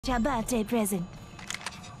Your birthday present.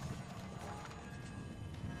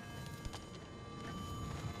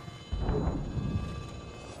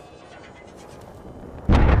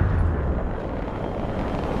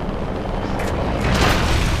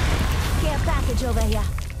 Care package over here.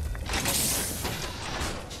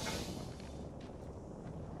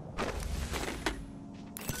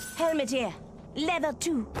 Helmet here. Level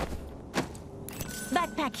 2.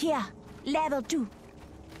 Backpack here. Level 2.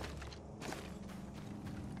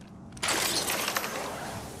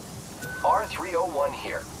 R301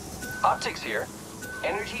 here. Optics here.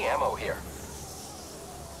 Energy ammo here.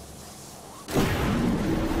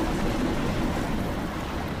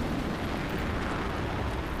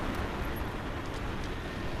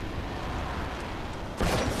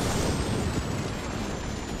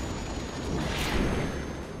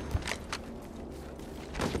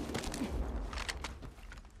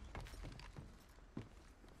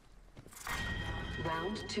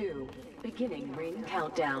 Round 2. Beginning ring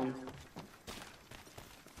countdown.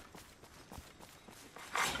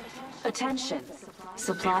 Attention.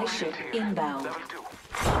 Supply ship inbound.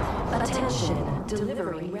 Attention.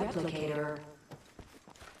 Delivering replicator.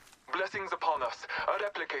 Blessings upon us. A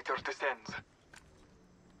replicator descends.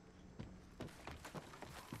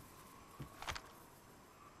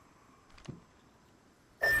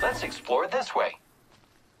 Let's explore this way.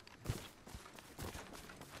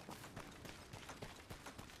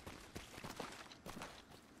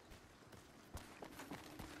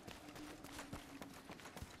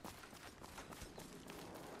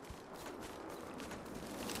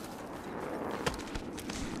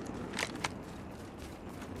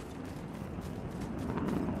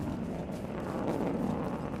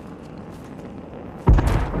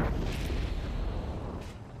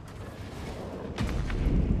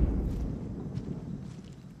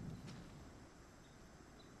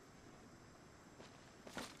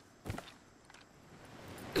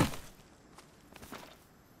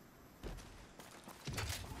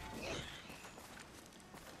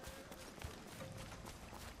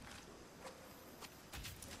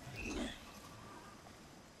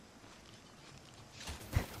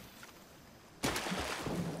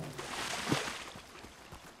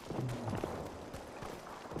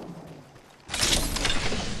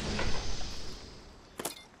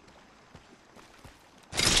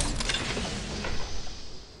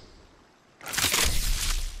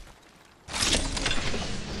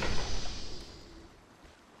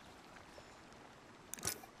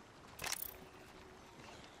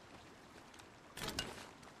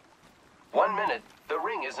 One minute. The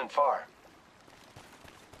ring isn't far.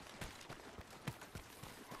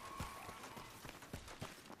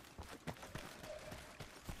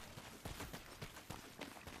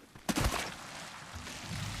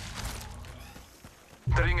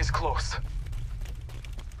 The ring is close.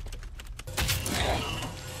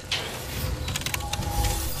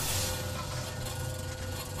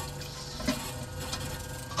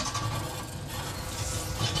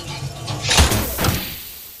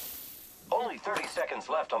 Only 30 seconds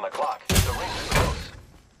left on the clock. The ring is close.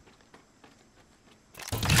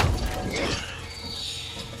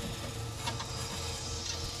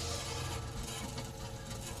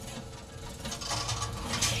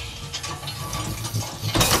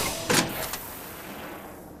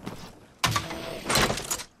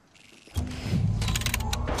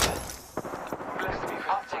 Bless me,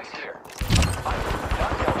 Optics here.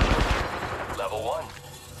 Knockdown. Level 1.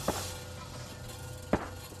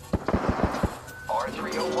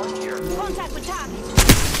 R301 here. Contact with target.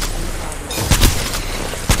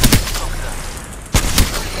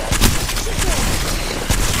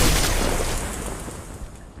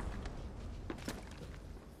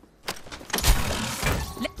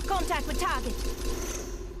 Contact with target.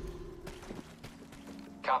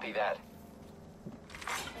 Copy that.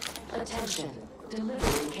 Attention.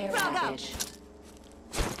 Delivering care Frog out. package.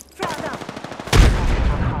 Frog up.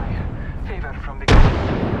 on high. Favor from the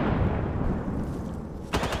government.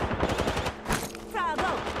 Frog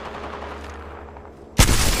out.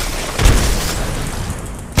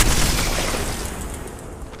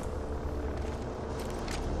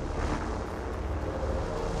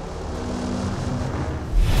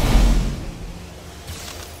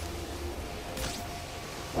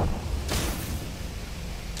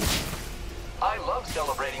 I love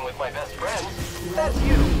celebrating with my best friends. That's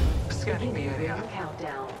you. Scanning the area. Ring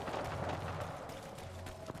countdown.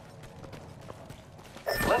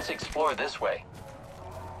 Let's explore this way.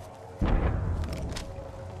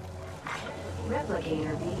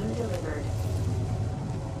 Replicator being delivered.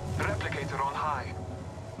 Replicator on high.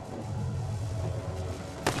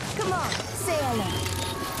 Come on, sailor.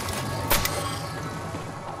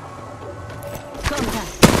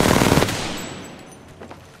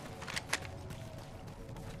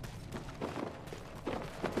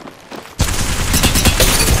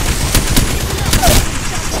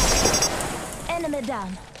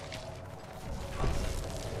 down.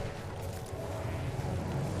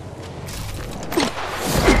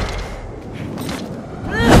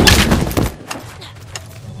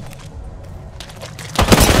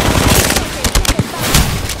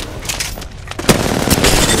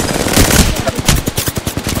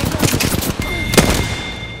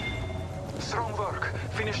 Strong work.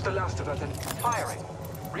 Finish the last of that and Firing.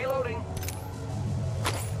 Reloading.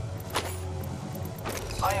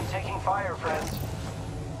 I am taking fire, friends.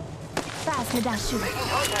 Fast, Nadashu. Making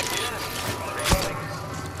contact with enemy. Reloading.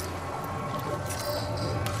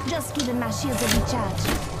 Just giving my shields a recharge.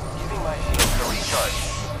 Giving my shields a recharge.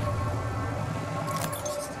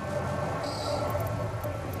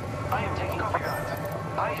 I am taking fire.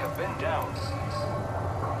 I have been down.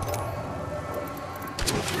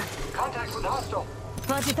 Contact with hostile.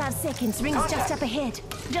 45 seconds. Rings Contact. just up ahead.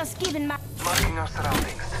 Just giving my... marking our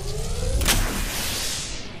surroundings.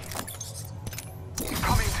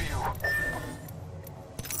 Coming to you.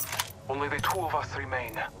 Only the two of us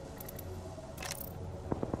remain.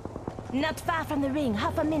 Not far from the ring.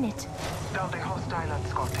 Half a minute. Down the hostile and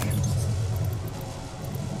Scotty.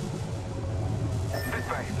 This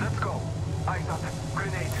way, let's go. Eyes up.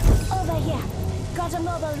 Grenade. Over here. Got a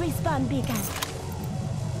mobile respawn beacon.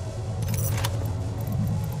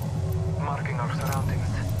 Marking our surroundings.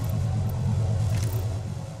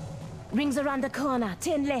 Rings around the corner.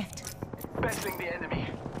 10 left. Battling the enemy.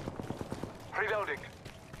 Reloading.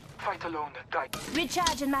 Fight alone, die.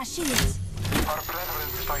 Recharging my shields. Our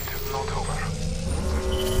brethren's fight is not over.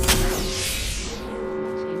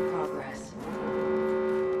 In progress.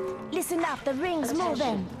 Listen up. The ring's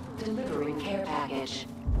moving. Delivering care package.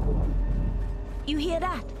 You hear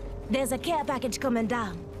that? There's a care package coming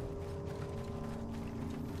down.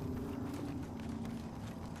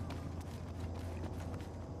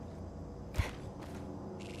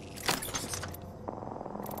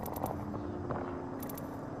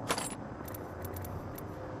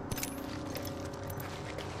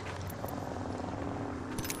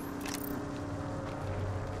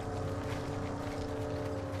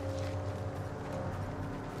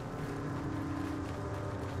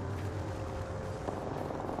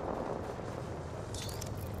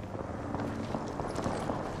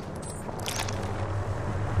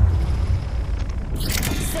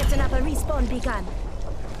 Setting up a respawn beacon.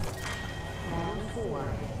 Round 4.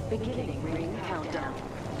 Beginning ring countdown.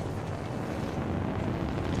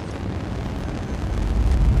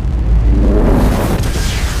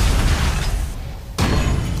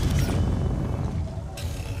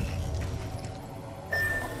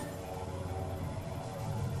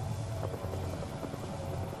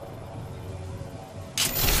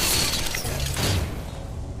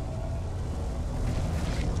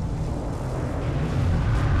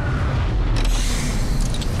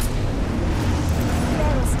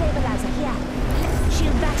 Barrel stabilizer here.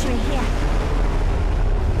 Shield battery here.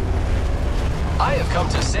 I have come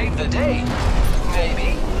to save the day.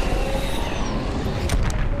 Maybe.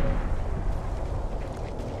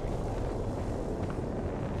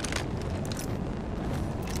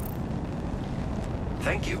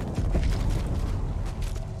 Thank you.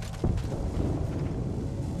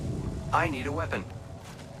 I need a weapon.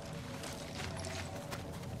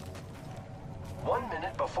 1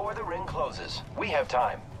 minute before the ring closes. We have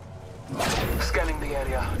time. Scanning the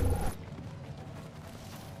area.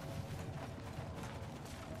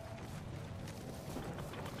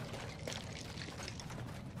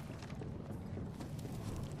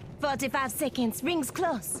 "45 seconds. Ring's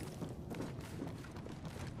close.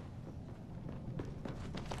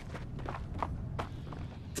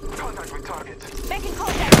 Contact with target. Making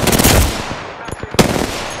contact.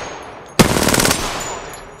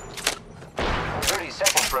 30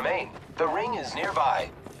 seconds remain. The ring is nearby.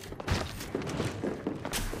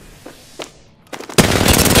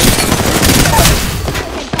 Down.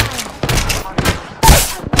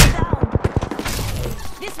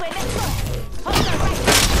 This way, let's go. Hold on, right.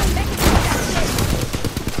 Making contact.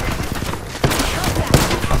 Contact.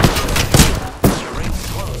 The ring's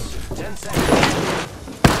close. 10 seconds.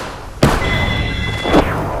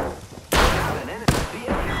 An enemy. The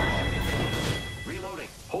enemy. Reloading.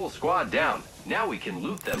 Whole squad down. Now we can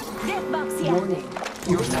loot them. Death box here. Warning.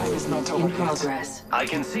 Your time is not over In yet. progress. I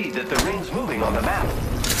can see that the ring's moving on the map.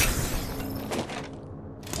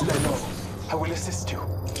 Leno, I will assist you.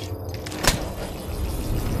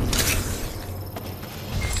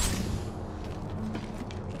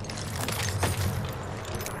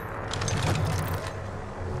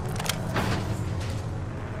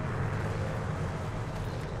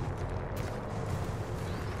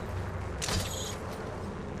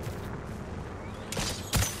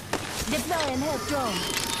 Deploying Deploy and help drone.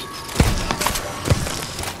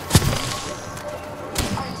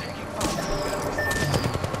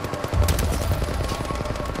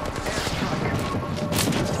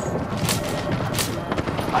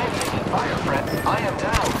 I am taking fire, friend. I am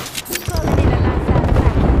down. Calling in a lifeline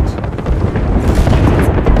package. Getting some damage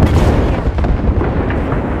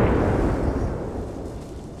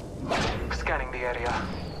over here. Scanning the area.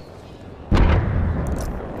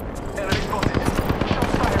 Enemy spotted.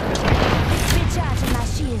 Shots fired. Recharging my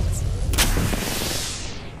shields.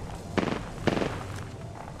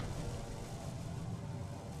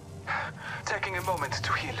 Taking a moment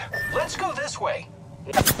to heal. Let's go this way.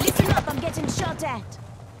 Listen up, I'm getting shot at.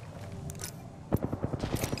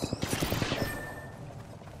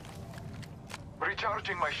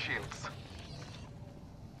 Recharging my shields.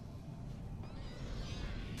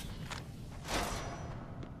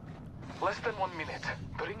 Less than 1 minute.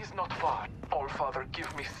 The ring is not far. All Father,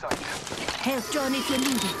 give me sight. Help drone if you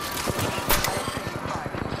need it.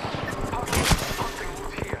 Hunting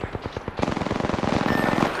move here.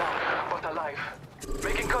 Down, but alive.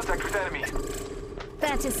 Making contact with enemy.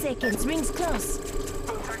 30 seconds, rings close.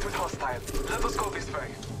 Contact with hostile. Let us go this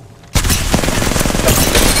way.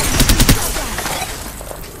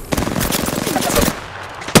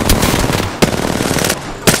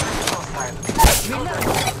 Hostile. Reload.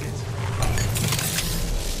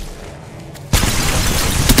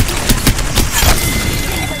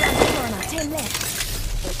 10 left.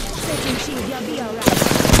 Setting shield, you'll be alright.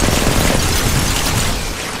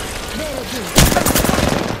 Very good.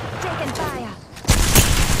 Taking fire.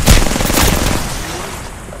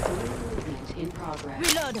 Movement in progress.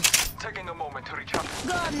 Reload. Taking a moment to recharge.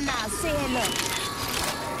 Go on now, say hello.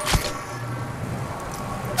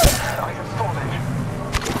 I have fallen.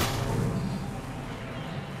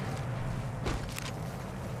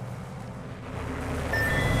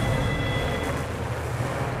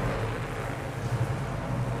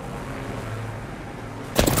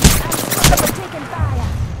 I'm taking fire.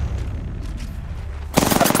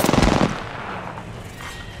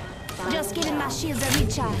 Just giving my shields a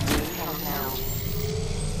recharge. Countdown.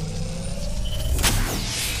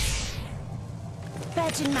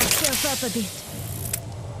 Patching myself up a bit.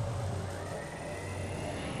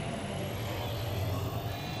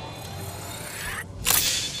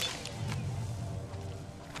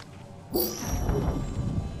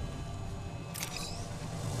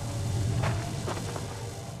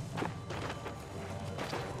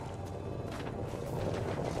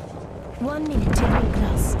 One minute till we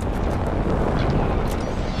close.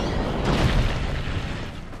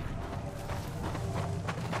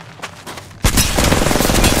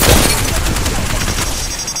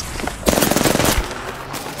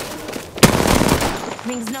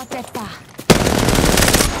 Ring's not that far.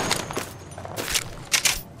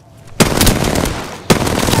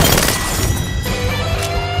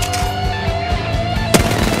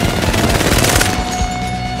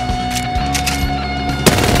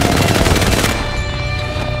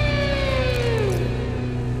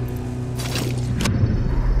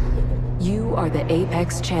 You are the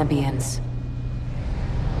Apex Champions.